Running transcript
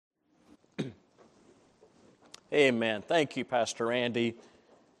Amen. Thank you, Pastor Andy.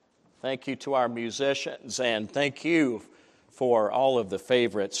 Thank you to our musicians, and thank you for all of the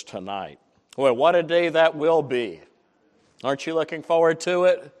favorites tonight. Well, what a day that will be. Aren't you looking forward to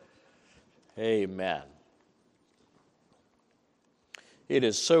it? Amen. It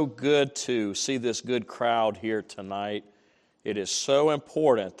is so good to see this good crowd here tonight. It is so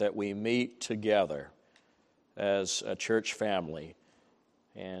important that we meet together as a church family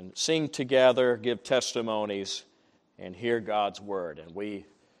and sing together, give testimonies, and hear God's word. And we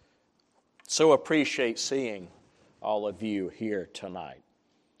so appreciate seeing all of you here tonight.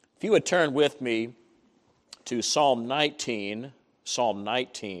 If you would turn with me to Psalm 19.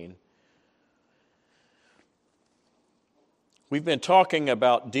 We've been talking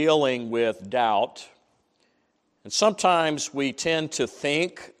about dealing with doubt, and sometimes we tend to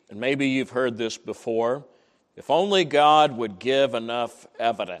think, and maybe you've heard this before, if only God would give enough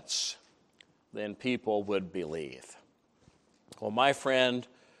evidence, then people would believe. Well, my friend,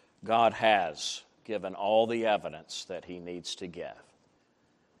 God has given all the evidence that He needs to give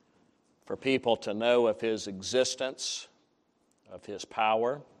for people to know of His existence, of His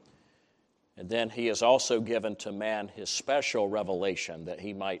power, and then He has also given to man His special revelation that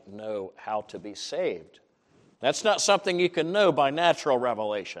he might know how to be saved. That's not something you can know by natural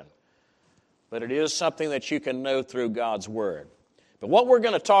revelation, but it is something that you can know through God's Word. But what we're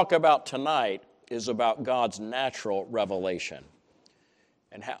going to talk about tonight is about God's natural revelation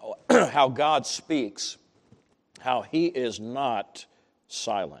and how God speaks, how He is not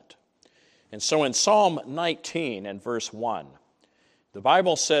silent. And so in Psalm 19 and verse 1, the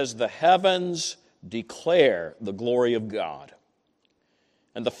Bible says, "The heavens declare the glory of God,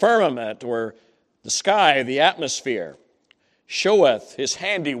 and the firmament," or the sky, the atmosphere, "showeth His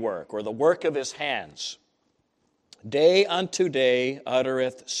handiwork," or the work of His hands. "Day unto day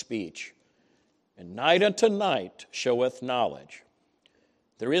uttereth speech, and night unto night showeth knowledge.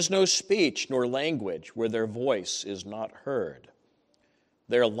 There is no speech nor language where their voice is not heard.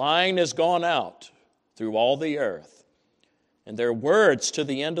 Their line is gone out through all the earth, and their words to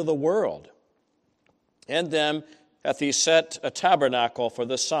the end of the world. In them hath He set a tabernacle for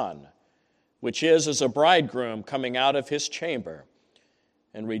the sun, which is as a bridegroom coming out of his chamber,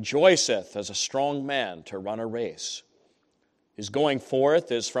 and rejoiceth as a strong man to run a race. His going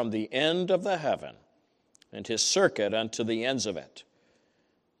forth is from the end of the heaven, and His circuit unto the ends of it.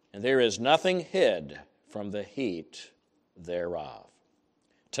 And there is nothing hid from the heat thereof."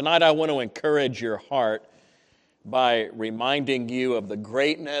 Tonight I want to encourage your heart by reminding you of the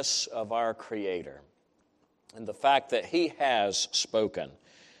greatness of our Creator and the fact that He has spoken.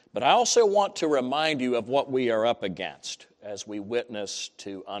 But I also want to remind you of what we are up against as we witness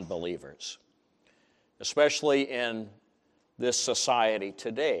to unbelievers, especially in this society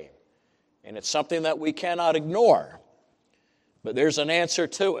today. And it's something that we cannot ignore, but there's an answer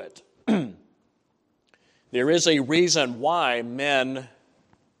to it. There is a reason why men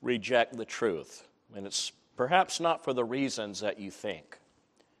reject the truth, and it's perhaps not for the reasons that you think.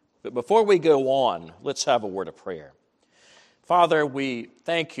 But before we go on, let's have a word of prayer. Father, we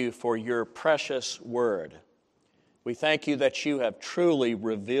thank You for Your precious word. We thank You that You have truly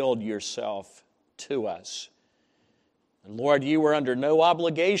revealed Yourself to us. And Lord, You were under no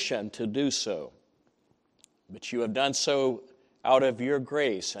obligation to do so, but You have done so out of Your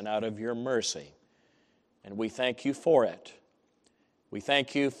grace and out of Your mercy. And we thank You for it. We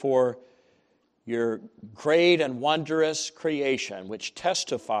thank You for Your great and wondrous creation, which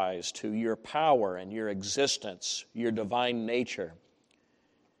testifies to Your power and Your existence, Your divine nature.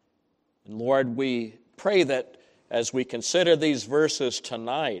 And Lord, we pray that as we consider these verses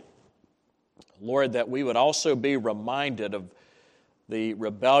tonight, Lord, that we would also be reminded of the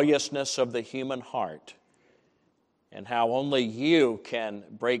rebelliousness of the human heart and how only You can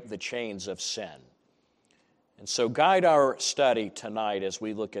break the chains of sin. And so guide our study tonight as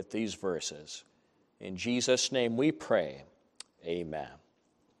we look at these verses. In Jesus' name we pray, amen.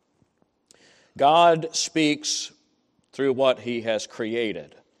 God speaks through what He has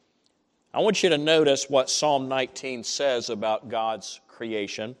created. I want you to notice what Psalm 19 says about God's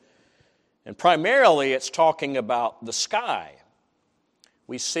creation. And primarily it's talking about the sky.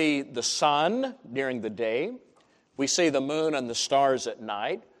 We see the sun during the day. We see the moon and the stars at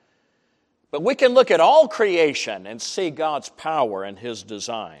night. But we can look at all creation and see God's power and His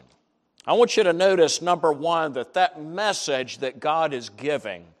design. I want you to notice, number one, that message that God is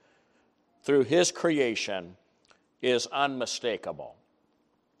giving through His creation is unmistakable.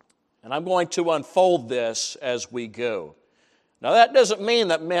 And I'm going to unfold this as we go. Now, that doesn't mean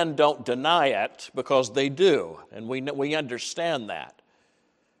that men don't deny it, because they do, and we understand that.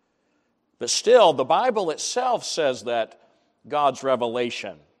 But still, the Bible itself says that God's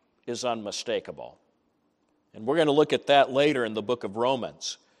revelation is unmistakable. And we're going to look at that later in the book of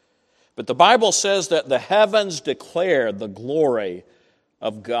Romans. But the Bible says that the heavens declare the glory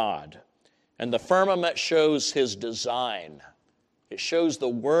of God, and the firmament shows his design. It shows the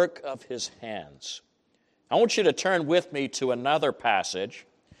work of his hands. I want you to turn with me to another passage,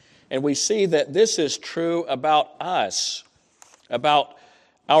 and we see that this is true about us, about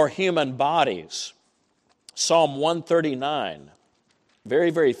our human bodies. Psalm 139, very,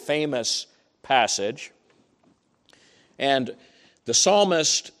 very famous passage. And the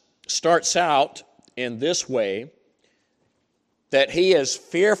psalmist starts out in this way, that he is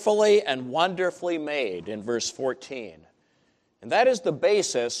fearfully and wonderfully made in verse 14. And that is the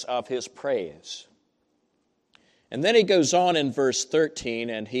basis of his praise. And then he goes on in verse 13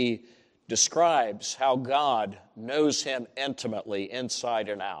 and he describes how God knows him intimately inside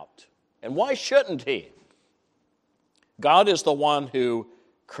and out. And why shouldn't he? God is the one who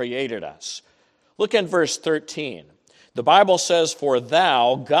created us. Look in verse 13. The Bible says, "For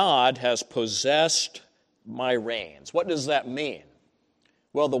thou, God, hast possessed my reins." What does that mean?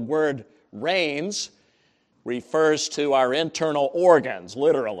 Well, the word reins refers to our internal organs,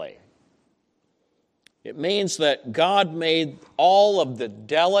 literally. It means that God made all of the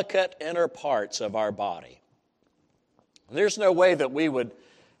delicate inner parts of our body. There's no way that we would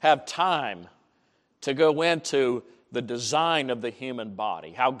have time to go into the design of the human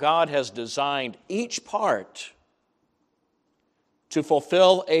body, how God has designed each part to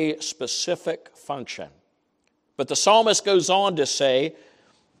fulfill a specific function. But the psalmist goes on to say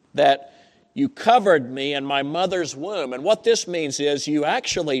that you covered me in my mother's womb. And what this means is you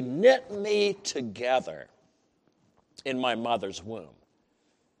actually knit me together in my mother's womb.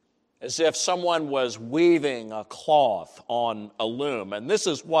 As if someone was weaving a cloth on a loom. And this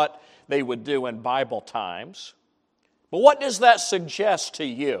is what they would do in Bible times. But what does that suggest to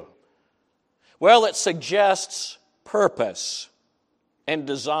you? Well, it suggests purpose and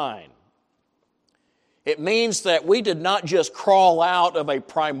design. It means that we did not just crawl out of a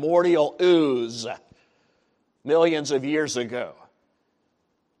primordial ooze millions of years ago.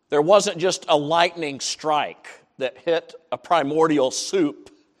 There wasn't just a lightning strike that hit a primordial soup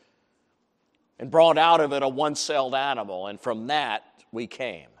and brought out of it a one-celled animal, and from that we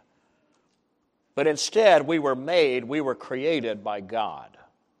came. But instead, we were created by God.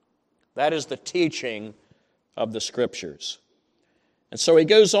 That is the teaching of the Scriptures. And so he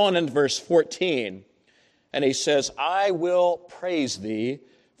goes on in verse 14, and he says, "I will praise thee,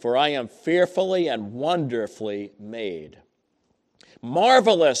 for I am fearfully and wonderfully made.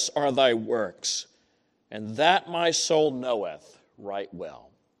 Marvelous are thy works, and that my soul knoweth right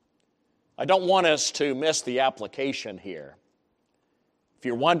well." I don't want us to miss the application here. If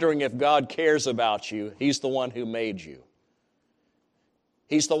you're wondering if God cares about you, he's the one who made you.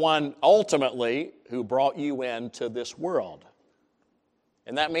 He's the one ultimately who brought you into this world.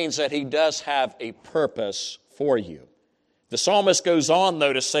 And that means that he does have a purpose for you. The psalmist goes on,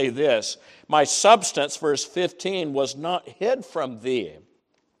 though, to say this, "My substance," verse 15, "was not hid from thee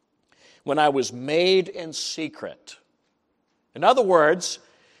when I was made in secret." In other words,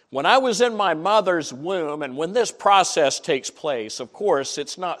 when I was in my mother's womb, and when this process takes place, of course,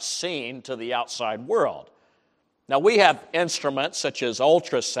 it's not seen to the outside world. Now, we have instruments such as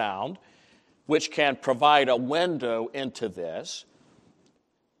ultrasound, which can provide a window into this.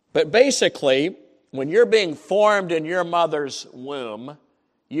 But basically, when you're being formed in your mother's womb,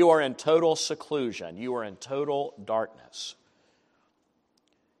 you are in total seclusion. You are in total darkness.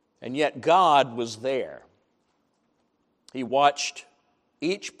 And yet God was there. He watched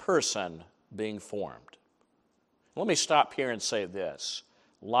each person being formed. Let me stop here and say this.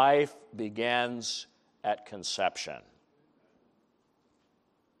 Life begins at conception.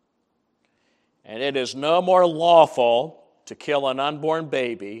 And it is no more lawful to kill an unborn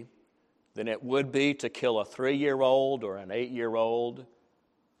baby than it would be to kill a 3-year-old or an 8-year-old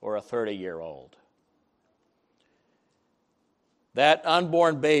or a 30-year-old. That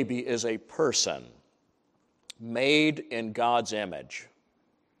unborn baby is a person made in God's image.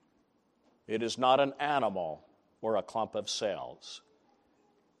 It is not an animal or a clump of cells.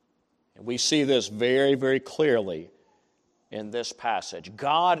 And we see this very, very clearly in this passage.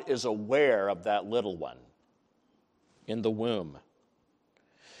 God is aware of that little one in the womb.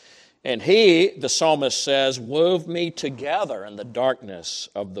 And he, the psalmist says, wove me together in the darkness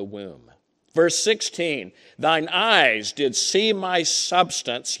of the womb. Verse 16, "Thine eyes did see my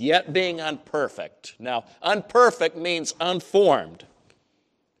substance, yet being unperfect." Now, unperfect means unformed.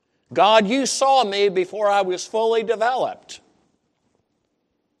 God, you saw me before I was fully developed.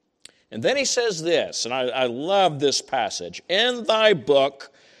 And then he says this, and I love this passage. In thy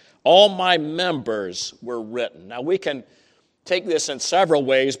book, all my members were written. Now, we can take this in several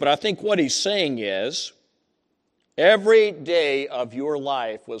ways, but I think what he's saying is every day of your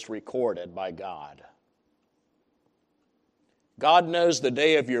life was recorded by God. God knows the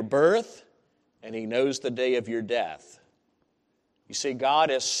day of your birth, and he knows the day of your death. You see, God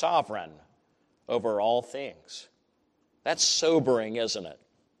is sovereign over all things. That's sobering, isn't it?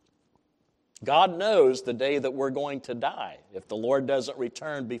 God knows the day that we're going to die. If the Lord doesn't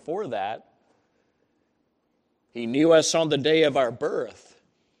return before that, he knew us on the day of our birth.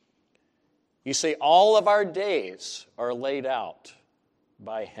 You see, all of our days are laid out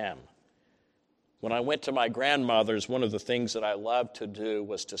by him. When I went to my grandmother's, one of the things that I loved to do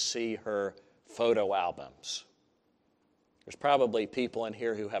was to see her photo albums. There's probably people in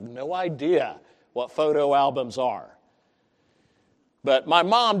here who have no idea what photo albums are. But my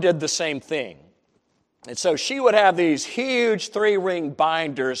mom did the same thing. And so she would have these huge 3-ring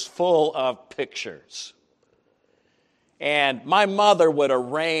binders full of pictures. And my mother would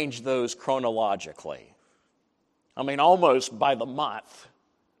arrange those chronologically. I mean, almost by the month,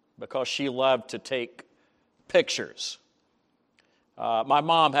 because she loved to take pictures. My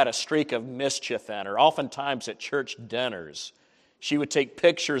mom had a streak of mischief in her. Oftentimes at church dinners, she would take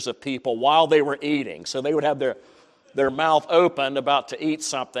pictures of people while they were eating. So they would have their mouth open about to eat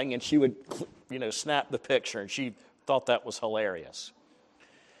something, and she would, snap the picture, and she thought that was hilarious.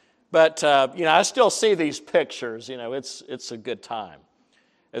 But, I still see these pictures. It's a good time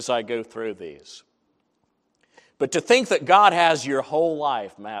as I go through these. But to think that God has your whole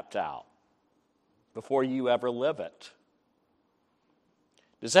life mapped out before you ever live it,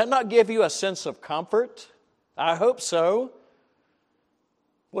 does that not give you a sense of comfort? I hope so.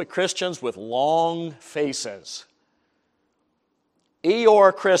 Boy, Christians with long faces.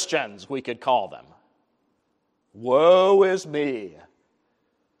 Eeyore Christians, we could call them. Woe is me.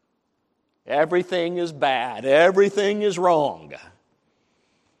 Everything is bad. Everything is wrong.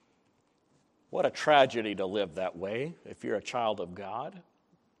 What a tragedy to live that way if you're a child of God.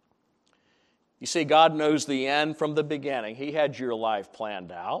 You see, God knows the end from the beginning. He had your life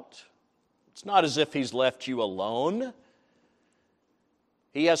planned out. It's not as if he's left you alone.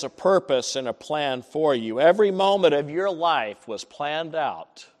 He has a purpose and a plan for you. Every moment of your life was planned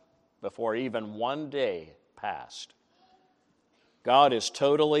out before even one day passed. God is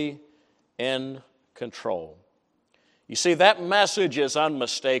totally in control. You see, that message is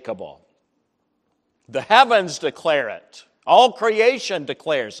unmistakable. The heavens declare it. All creation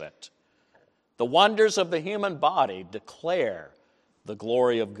declares it. The wonders of the human body declare the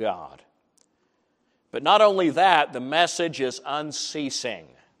glory of God. But not only that, the message is unceasing.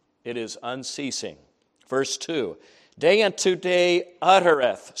 It is unceasing. Verse 2, day unto day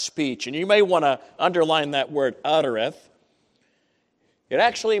uttereth speech. And you may want to underline that word, uttereth. It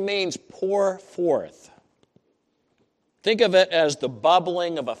actually means pour forth. Think of it as the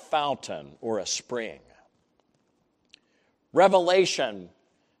bubbling of a fountain or a spring. Revelation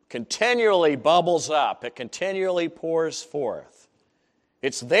continually bubbles up. It continually pours forth.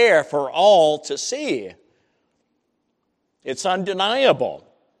 It's there for all to see. It's undeniable.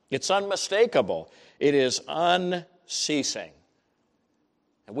 It's unmistakable. It is unceasing.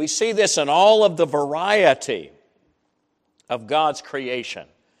 And we see this in all of the variety of God's creation,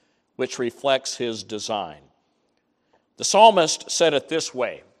 which reflects his design. The psalmist said it this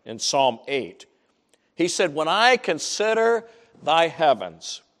way in Psalm 8. He said, when I consider thy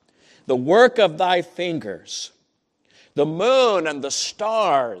heavens, the work of thy fingers, the moon and the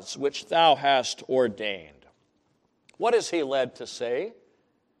stars which thou hast ordained. What is he led to say?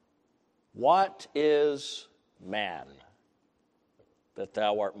 What is man that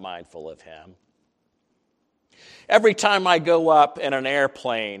thou art mindful of him? Every time I go up in an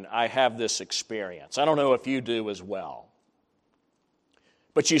airplane, I have this experience. I don't know if you do as well.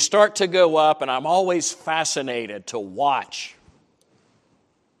 But you start to go up, and I'm always fascinated to watch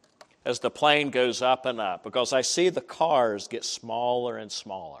as the plane goes up and up, because I see the cars get smaller and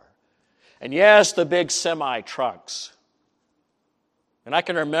smaller. And yes, the big semi-trucks. And I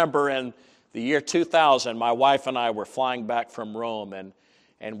can remember in the year 2000, my wife and I were flying back from Rome,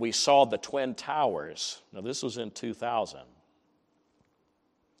 and we saw the Twin Towers. Now, this was in 2000.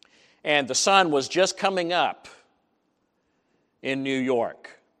 And the sun was just coming up in New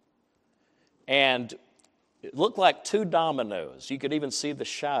York. And it looked like two dominoes. You could even see the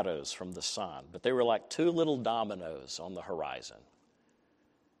shadows from the sun, but they were like two little dominoes on the horizon.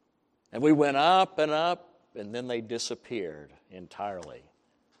 And we went up, and then they disappeared entirely.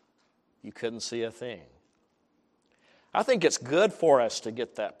 You couldn't see a thing. I think it's good for us to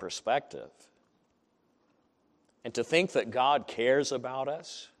get that perspective and to think that God cares about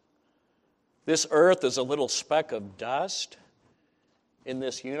us. This earth is a little speck of dust in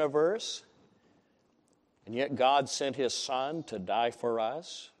this universe, and yet God sent His Son to die for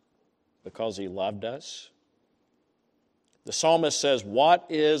us because He loved us. The psalmist says, "What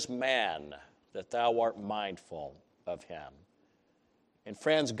is man that thou art mindful of him?" And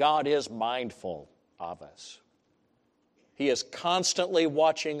friends, God is mindful of us. He is constantly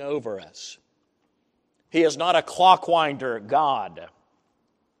watching over us. He is not a clockwinder God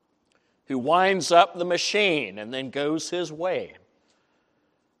who winds up the machine and then goes his way.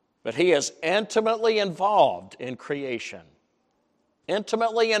 But He is intimately involved in creation,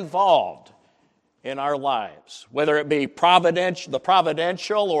 intimately involved in our lives, whether it be the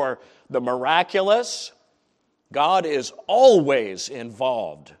providential or the miraculous. God is always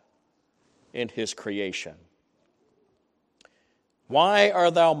involved in His creation. Why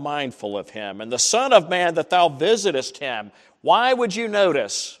art thou mindful of him? And the Son of Man that thou visitest him. Why would you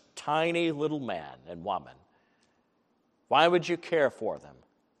notice tiny little man and woman? Why would you care for them?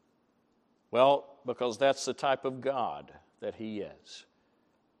 Well, because that's the type of God that He is.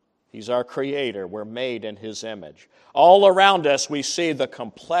 He's our Creator. We're made in His image. All around us, we see the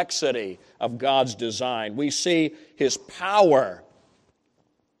complexity of God's design. We see His power.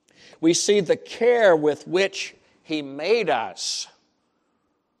 We see the care with which He made us.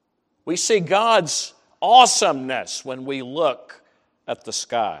 We see God's awesomeness when we look at the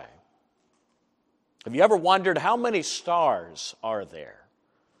sky. Have you ever wondered how many stars are there?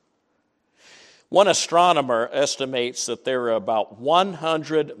 One astronomer estimates that there are about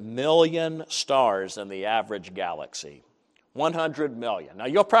 100 million stars in the average galaxy. 100 million. Now,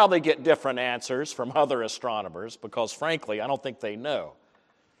 you'll probably get different answers from other astronomers because, frankly, I don't think they know.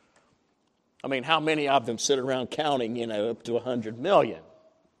 I mean, how many of them sit around counting, up to 100 million?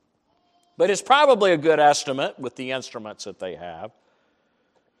 But it's probably a good estimate with the instruments that they have.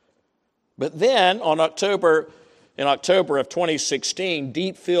 But then, in October of 2016,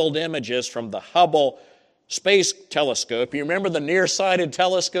 deep field images from the Hubble Space Telescope. You remember the nearsighted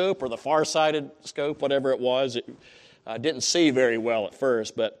telescope or the far-sighted scope, whatever it was? It didn't see very well at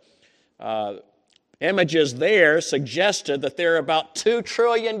first, but images there suggested that there are about 2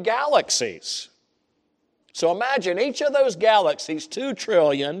 trillion galaxies. So imagine each of those galaxies, 2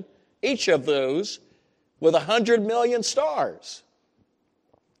 trillion, each of those with 100 million stars.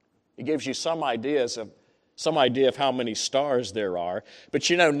 It gives you some idea of how many stars there are. But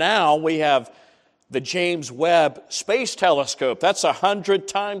now we have the James Webb Space Telescope. That's 100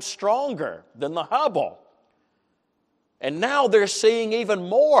 times stronger than the Hubble. And now they're seeing even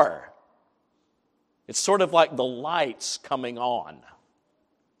more. It's sort of like the lights coming on.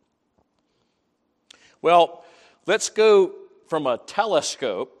 Well, let's go from a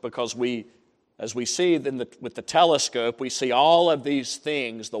telescope, because as we see with the telescope, we see all of these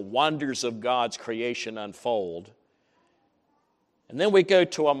things, the wonders of God's creation unfold. And then we go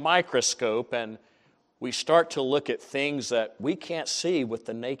to a microscope and we start to look at things that we can't see with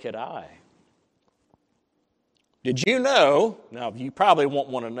the naked eye. Did you know, now you probably won't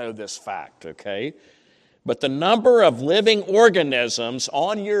want to know this fact, okay? But the number of living organisms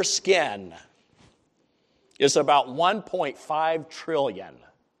on your skin is about 1.5 trillion.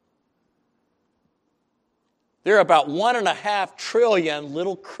 There are about 1.5 trillion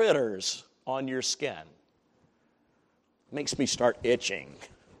little critters on your skin. Makes me start itching,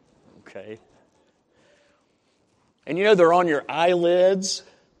 okay? And they're on your eyelids,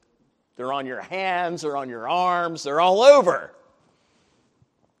 they're on your hands, they're on your arms, they're all over.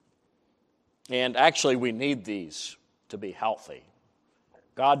 And actually, we need these to be healthy.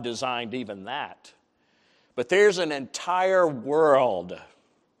 God designed even that. But there's an entire world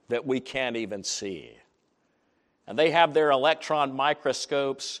that we can't even see. And they have their electron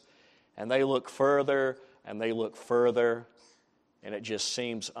microscopes, and they look further, and they look further, and it just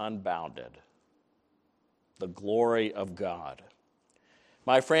seems unbounded. The glory of God.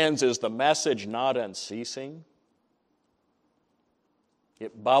 My friends, is the message not unceasing?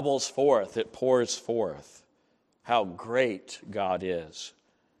 It bubbles forth, it pours forth how great God is.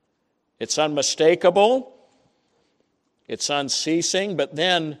 It's unmistakable, it's unceasing, but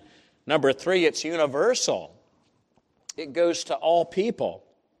then, number 3, it's universal. It goes to all people.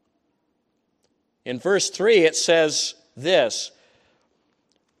 In verse 3, it says this: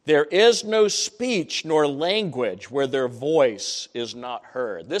 there is no speech nor language where their voice is not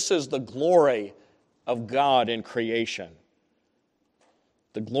heard. This is the glory of God in creation.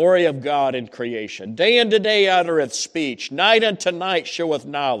 The glory of God in creation. Day unto day uttereth speech. Night unto night showeth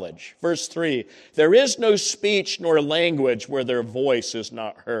knowledge. Verse 3, there is no speech nor language where their voice is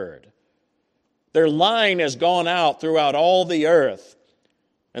not heard. Their line has gone out throughout all the earth,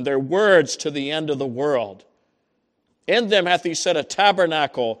 and their words to the end of the world. In them hath he set a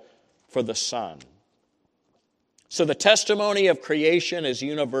tabernacle for the sun. So the testimony of creation is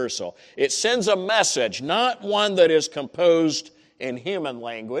universal. It sends a message, not one that is composed in human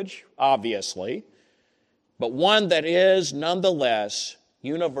language, obviously, but one that is nonetheless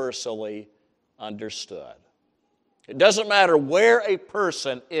universally understood. It doesn't matter where a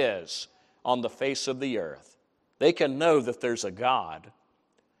person is on the face of the earth. They can know that there's a God.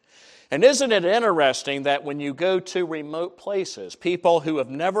 And isn't it interesting that when you go to remote places, people who have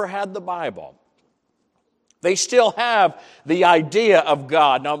never had the Bible, they still have the idea of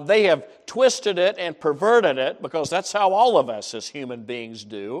God. Now, they have twisted it and perverted it because that's how all of us as human beings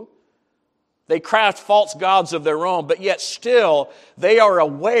do. They craft false gods of their own, but yet still they are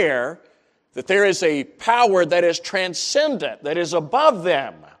aware that there is a power that is transcendent, that is above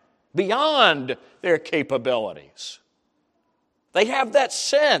them, beyond their capabilities. They have that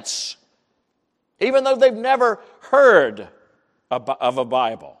sense, even though they've never heard of a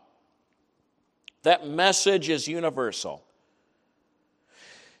Bible. That message is universal.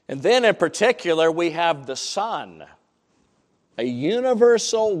 And then in particular, we have the Son, a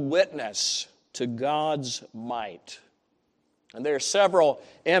universal witness to God's might. And there are several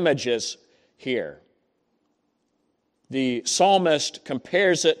images here. The psalmist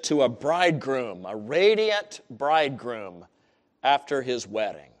compares it to a bridegroom, a radiant bridegroom after his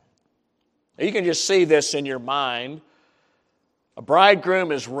wedding. You can just see this in your mind. A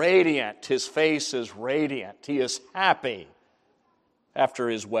bridegroom is radiant. His face is radiant. He is happy after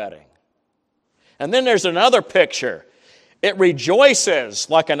his wedding. And then there's another picture. It rejoices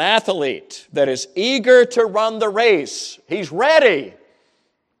like an athlete that is eager to run the race. He's ready.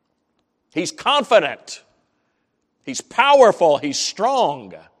 He's confident. He's powerful. He's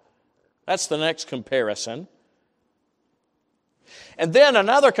strong. That's the next comparison. And then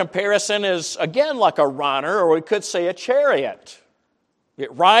another comparison is, again, like a runner, or we could say a chariot.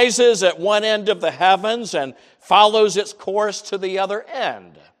 It rises at one end of the heavens and follows its course to the other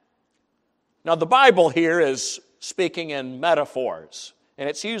end. Now, the Bible here is speaking in metaphors, and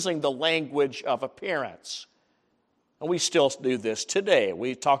it's using the language of appearance. And we still do this today.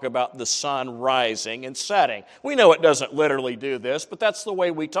 We talk about the sun rising and setting. We know it doesn't literally do this, but that's the way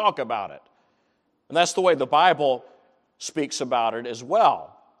we talk about it. And that's the way the Bible speaks about it as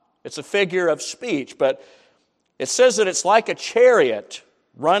well. It's a figure of speech, but it says that it's like a chariot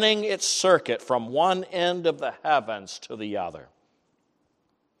running its circuit from one end of the heavens to the other.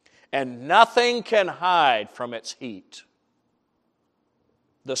 And nothing can hide from its heat.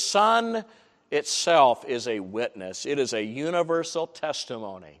 The sun itself is a witness. It is a universal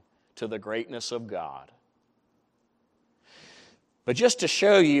testimony to the greatness of God. But just to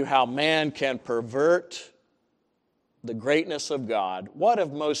show you how man can pervert the greatness of God, what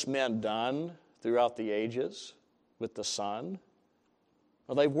have most men done throughout the ages with the sun?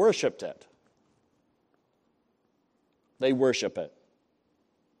 Well, they've worshiped it. They worship it.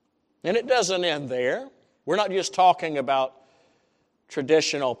 And it doesn't end there. We're not just talking about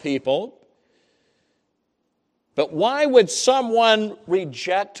traditional people. But why would someone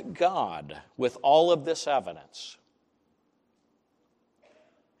reject God with all of this evidence?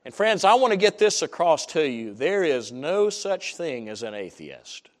 And friends, I want to get this across to you. There is no such thing as an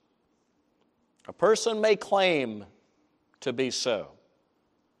atheist. A person may claim to be so.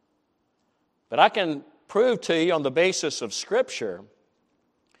 But I can prove to you on the basis of Scripture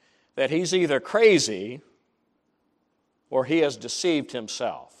that he's either crazy or he has deceived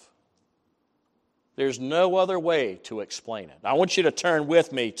himself. There's no other way to explain it. I want you to turn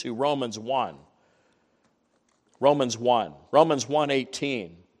with me to Romans 1. Romans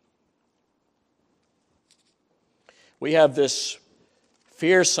 1:18. We have this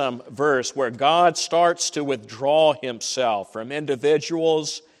fearsome verse where God starts to withdraw himself from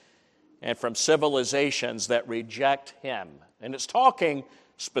individuals and from civilizations that reject him. And it's talking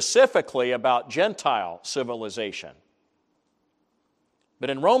specifically about Gentile civilization.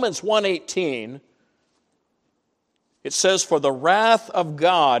 But in Romans 1:18, it says, "For the wrath of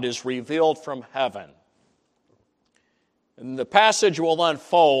God is revealed from heaven." And the passage will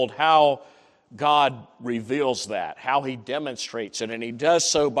unfold how God reveals that, how he demonstrates it, and he does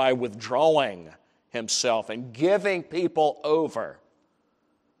so by withdrawing himself and giving people over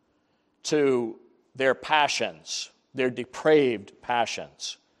to their passions, their depraved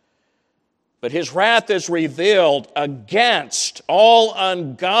passions. But his wrath is revealed against all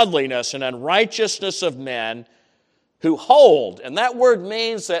ungodliness and unrighteousness of men who hold, and that word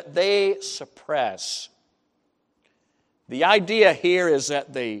means that they suppress. The idea here is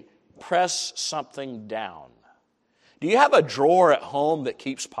that they press something down. Do you have a drawer at home that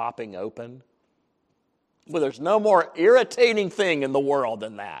keeps popping open? Well, there's no more irritating thing in the world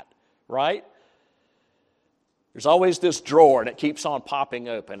than that, right? There's always this drawer that keeps on popping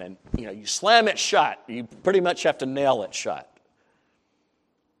open, and you slam it shut. You pretty much have to nail it shut.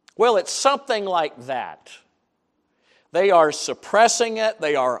 Well, it's something like that. They are suppressing it.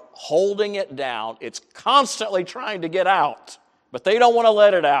 They are holding it down. It's constantly trying to get out, but they don't want to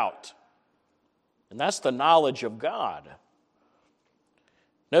let it out. And that's the knowledge of God.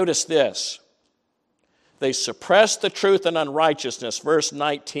 Notice this. They suppress the truth in unrighteousness, verse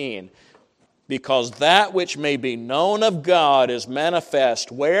 19, because that which may be known of God is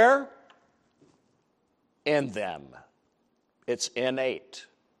manifest where? In them. It's innate.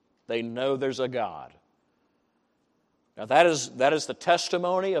 They know there's a God. Now that is the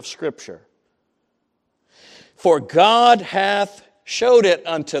testimony of Scripture. For God hath showed it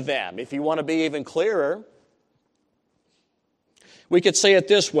unto them. If you want to be even clearer, we could say it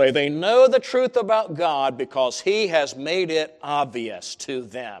this way. They know the truth about God because He has made it obvious to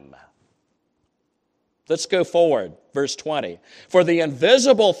them. Let's go forward. Verse 20. For the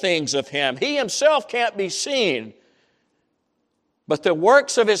invisible things of Him, He Himself can't be seen, but the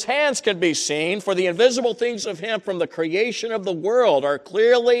works of His hands can be seen. For the invisible things of Him from the creation of the world are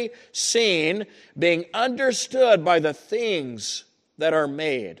clearly seen, being understood by the things that are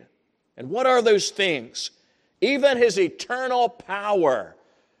made. And what are those things? Even His eternal power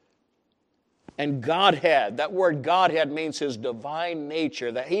and Godhead. That word Godhead means His divine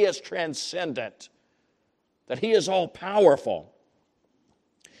nature, that He is transcendent, that He is all-powerful.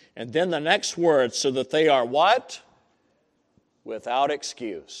 And then the next word, so that they are what? Without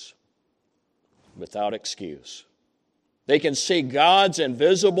excuse. Without excuse. They can see God's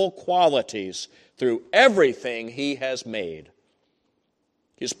invisible qualities through everything He has made.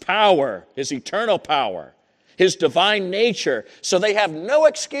 His power, His eternal power, His divine nature, so they have no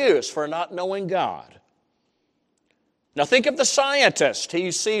excuse for not knowing God. Now think of the scientist.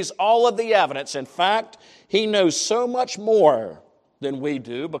 He sees all of the evidence. In fact, he knows so much more than we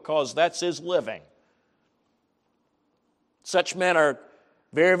do because that's his living. Such men are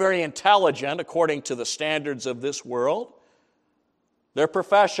very, very intelligent according to the standards of this world. They're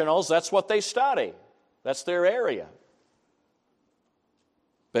professionals. That's what they study. That's their area.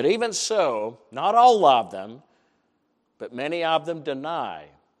 But even so, not all of them, but many of them deny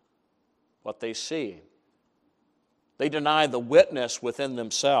what they see. They deny the witness within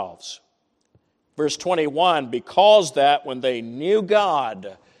themselves. Verse 21, because that when they knew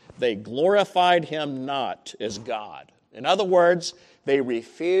God, they glorified Him not as God. In other words, they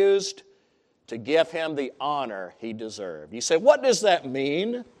refused to give Him the honor He deserved. You say, what does that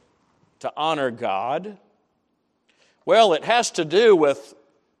mean, to honor God? Well, it has to do with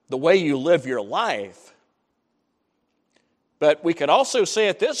the way you live your life. But we could also say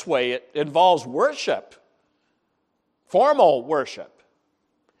it this way, it involves worship, formal worship.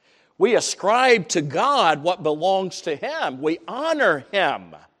 We ascribe to God what belongs to Him. We honor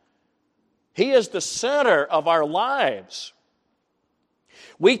Him. He is the center of our lives.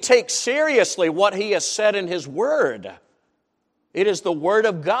 We take seriously what He has said in His Word. It is the Word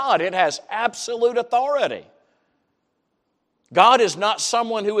of God. It has absolute authority. God is not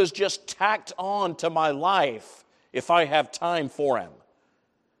someone who is just tacked on to my life if I have time for Him.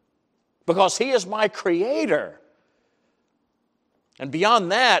 Because He is my Creator. And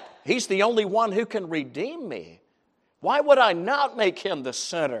beyond that, He's the only one who can redeem me. Why would I not make Him the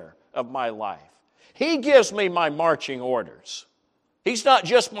center of my life? He gives me my marching orders. He's not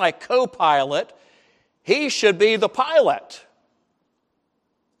just my co-pilot. He should be the pilot.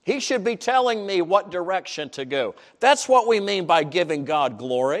 He should be telling me what direction to go. That's what we mean by giving God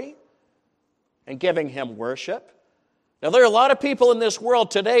glory and giving Him worship. Now, there are a lot of people in this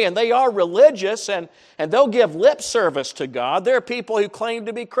world today, and they are religious, and they'll give lip service to God. There are people who claim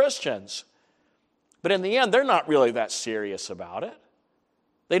to be Christians. But in the end, they're not really that serious about it.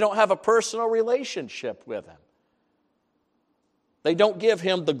 They don't have a personal relationship with Him. They don't give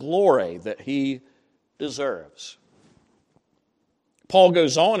Him the glory that He deserves. Paul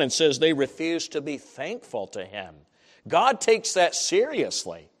goes on and says they refuse to be thankful to Him. God takes that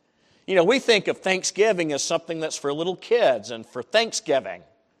seriously. You know, we think of Thanksgiving as something that's for little kids and for Thanksgiving.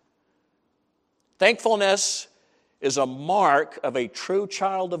 Thankfulness is a mark of a true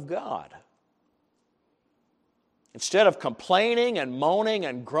child of God. Instead of complaining and moaning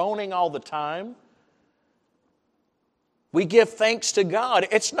and groaning all the time, we give thanks to God.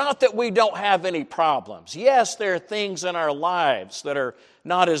 It's not that we don't have any problems. Yes, there are things in our lives that are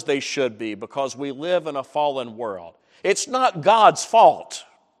not as they should be because we live in a fallen world. It's not God's fault.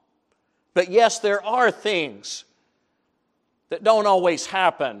 But yes, there are things that don't always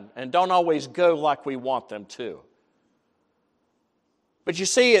happen and don't always go like we want them to. But you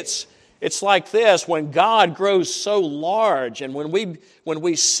see, it's like this: when God grows so large and when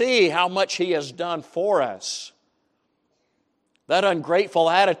we see how much He has done for us, that ungrateful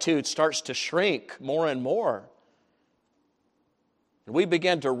attitude starts to shrink more and more. And we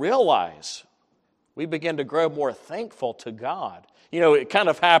begin to realize, we begin to grow more thankful to God. You know, it kind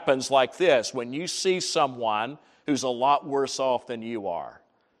of happens like this: when you see someone who's a lot worse off than you are.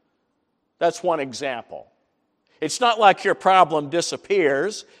 That's one example. It's not like your problem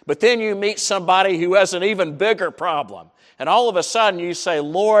disappears, but then you meet somebody who has an even bigger problem. And all of a sudden you say,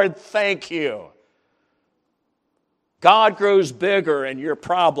 Lord, thank you. God grows bigger and your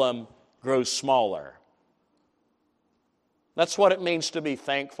problem grows smaller. That's what it means to be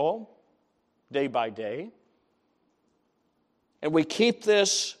thankful day by day. And we keep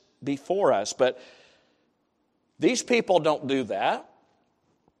this before us, but these people don't do that.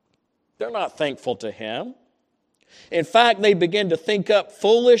 They're not thankful to Him. In fact, they begin to think up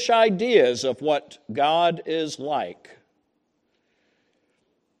foolish ideas of what God is like.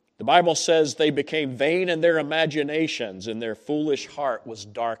 The Bible says they became vain in their imaginations, and their foolish heart was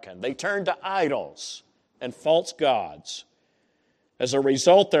darkened. They turned to idols and false gods. As a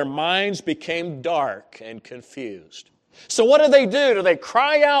result, their minds became dark and confused. So what do? Do they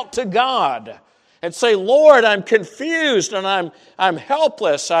cry out to God and say, Lord, I'm confused and I'm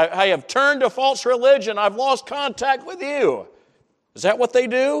helpless. I have turned to false religion. I've lost contact with you. Is that what they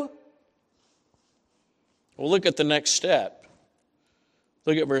do? Well, look at the next step.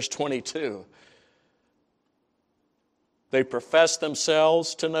 Look at verse 22. They profess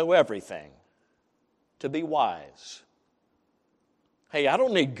themselves to know everything, to be wise. Hey, I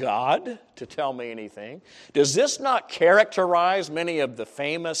don't need God to tell me anything. Does this not characterize many of the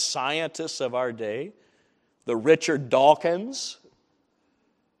famous scientists of our day? The Richard Dawkins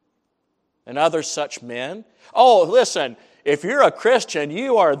and other such men? Oh, listen, if you're a Christian,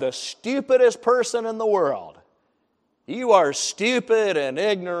 you are the stupidest person in the world. You are stupid and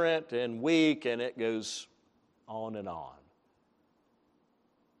ignorant and weak, and it goes on and on.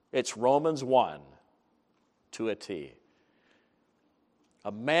 It's Romans 1 to a T.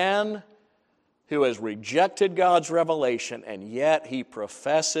 A man who has rejected God's revelation, and yet he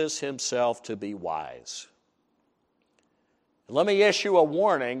professes himself to be wise. Let me issue a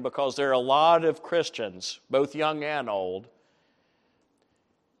warning, because there are a lot of Christians, both young and old,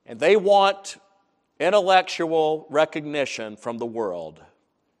 and they want intellectual recognition from the world,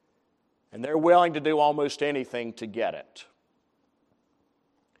 and they're willing to do almost anything to get it.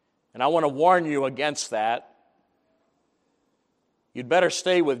 And I want to warn you against that. You'd better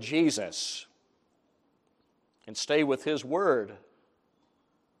stay with Jesus and stay with His Word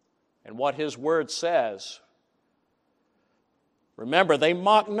and what His Word says. Remember, they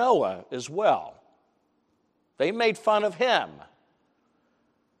mocked Noah as well. They made fun of him.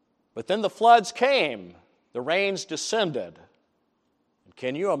 But then the floods came, the rains descended. And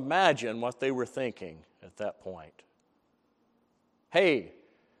can you imagine what they were thinking at that point? Hey,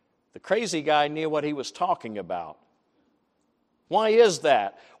 the crazy guy knew what he was talking about. Why is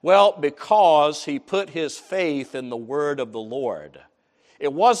that? Well, because he put his faith in the word of the Lord.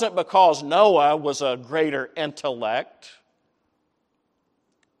 It wasn't because Noah was a greater intellect,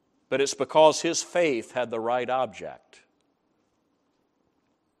 but it's because his faith had the right object.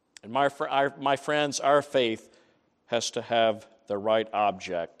 And my friends, our faith has to have the right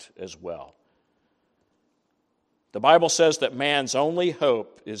object as well. The Bible says that man's only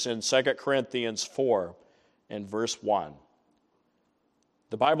hope is in 2 Corinthians 4 and verse 1.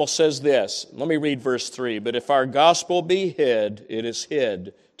 The Bible says this, let me read verse 3, but if our gospel be hid, it is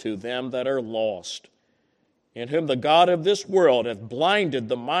hid to them that are lost, in whom the God of this world hath blinded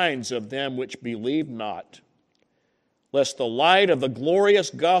the minds of them which believe not, lest the light of the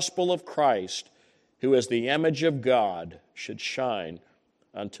glorious gospel of Christ, who is the image of God, should shine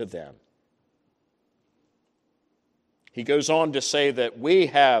unto them. He goes on to say that we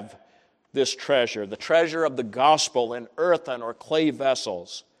have this treasure, the treasure of the gospel, in earthen or clay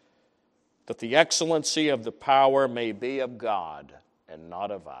vessels, that the excellency of the power may be of God and not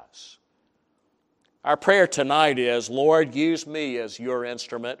of us. Our prayer tonight is, Lord, use me as your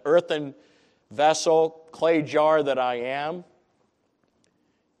instrument, earthen vessel, clay jar that I am.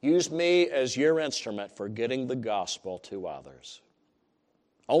 Use me as your instrument for getting the gospel to others.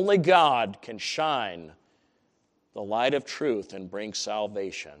 Only God can shine the light of truth and bring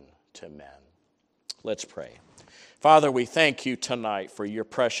salvation to men. Let's pray. Father, we thank you tonight for your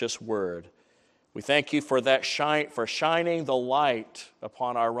precious word. We thank you for shining the light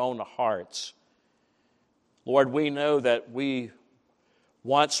upon our own hearts. Lord, we know that we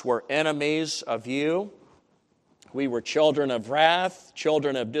once were enemies of you. We were children of wrath,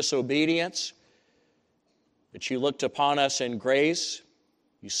 children of disobedience. But you looked upon us in grace.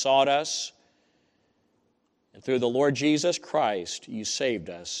 You sought us. And through the Lord Jesus Christ, you saved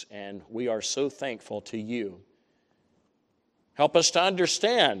us. And we are so thankful to you. Help us to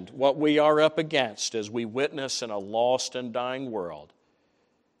understand what we are up against as we witness in a lost and dying world.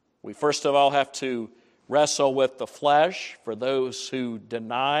 We first of all have to wrestle with the flesh for those who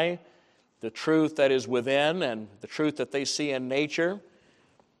deny the truth that is within and the truth that they see in nature.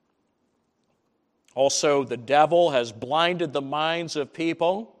 Also, the devil has blinded the minds of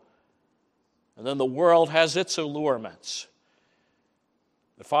people, and then the world has its allurements.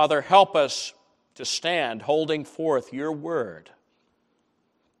 But Father, help us to stand holding forth your word,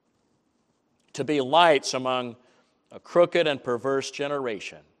 to be lights among a crooked and perverse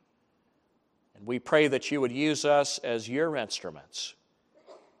generation. And we pray that you would use us as your instruments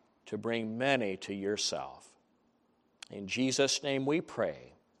to bring many to yourself. In Jesus' name we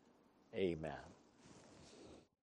pray. Amen.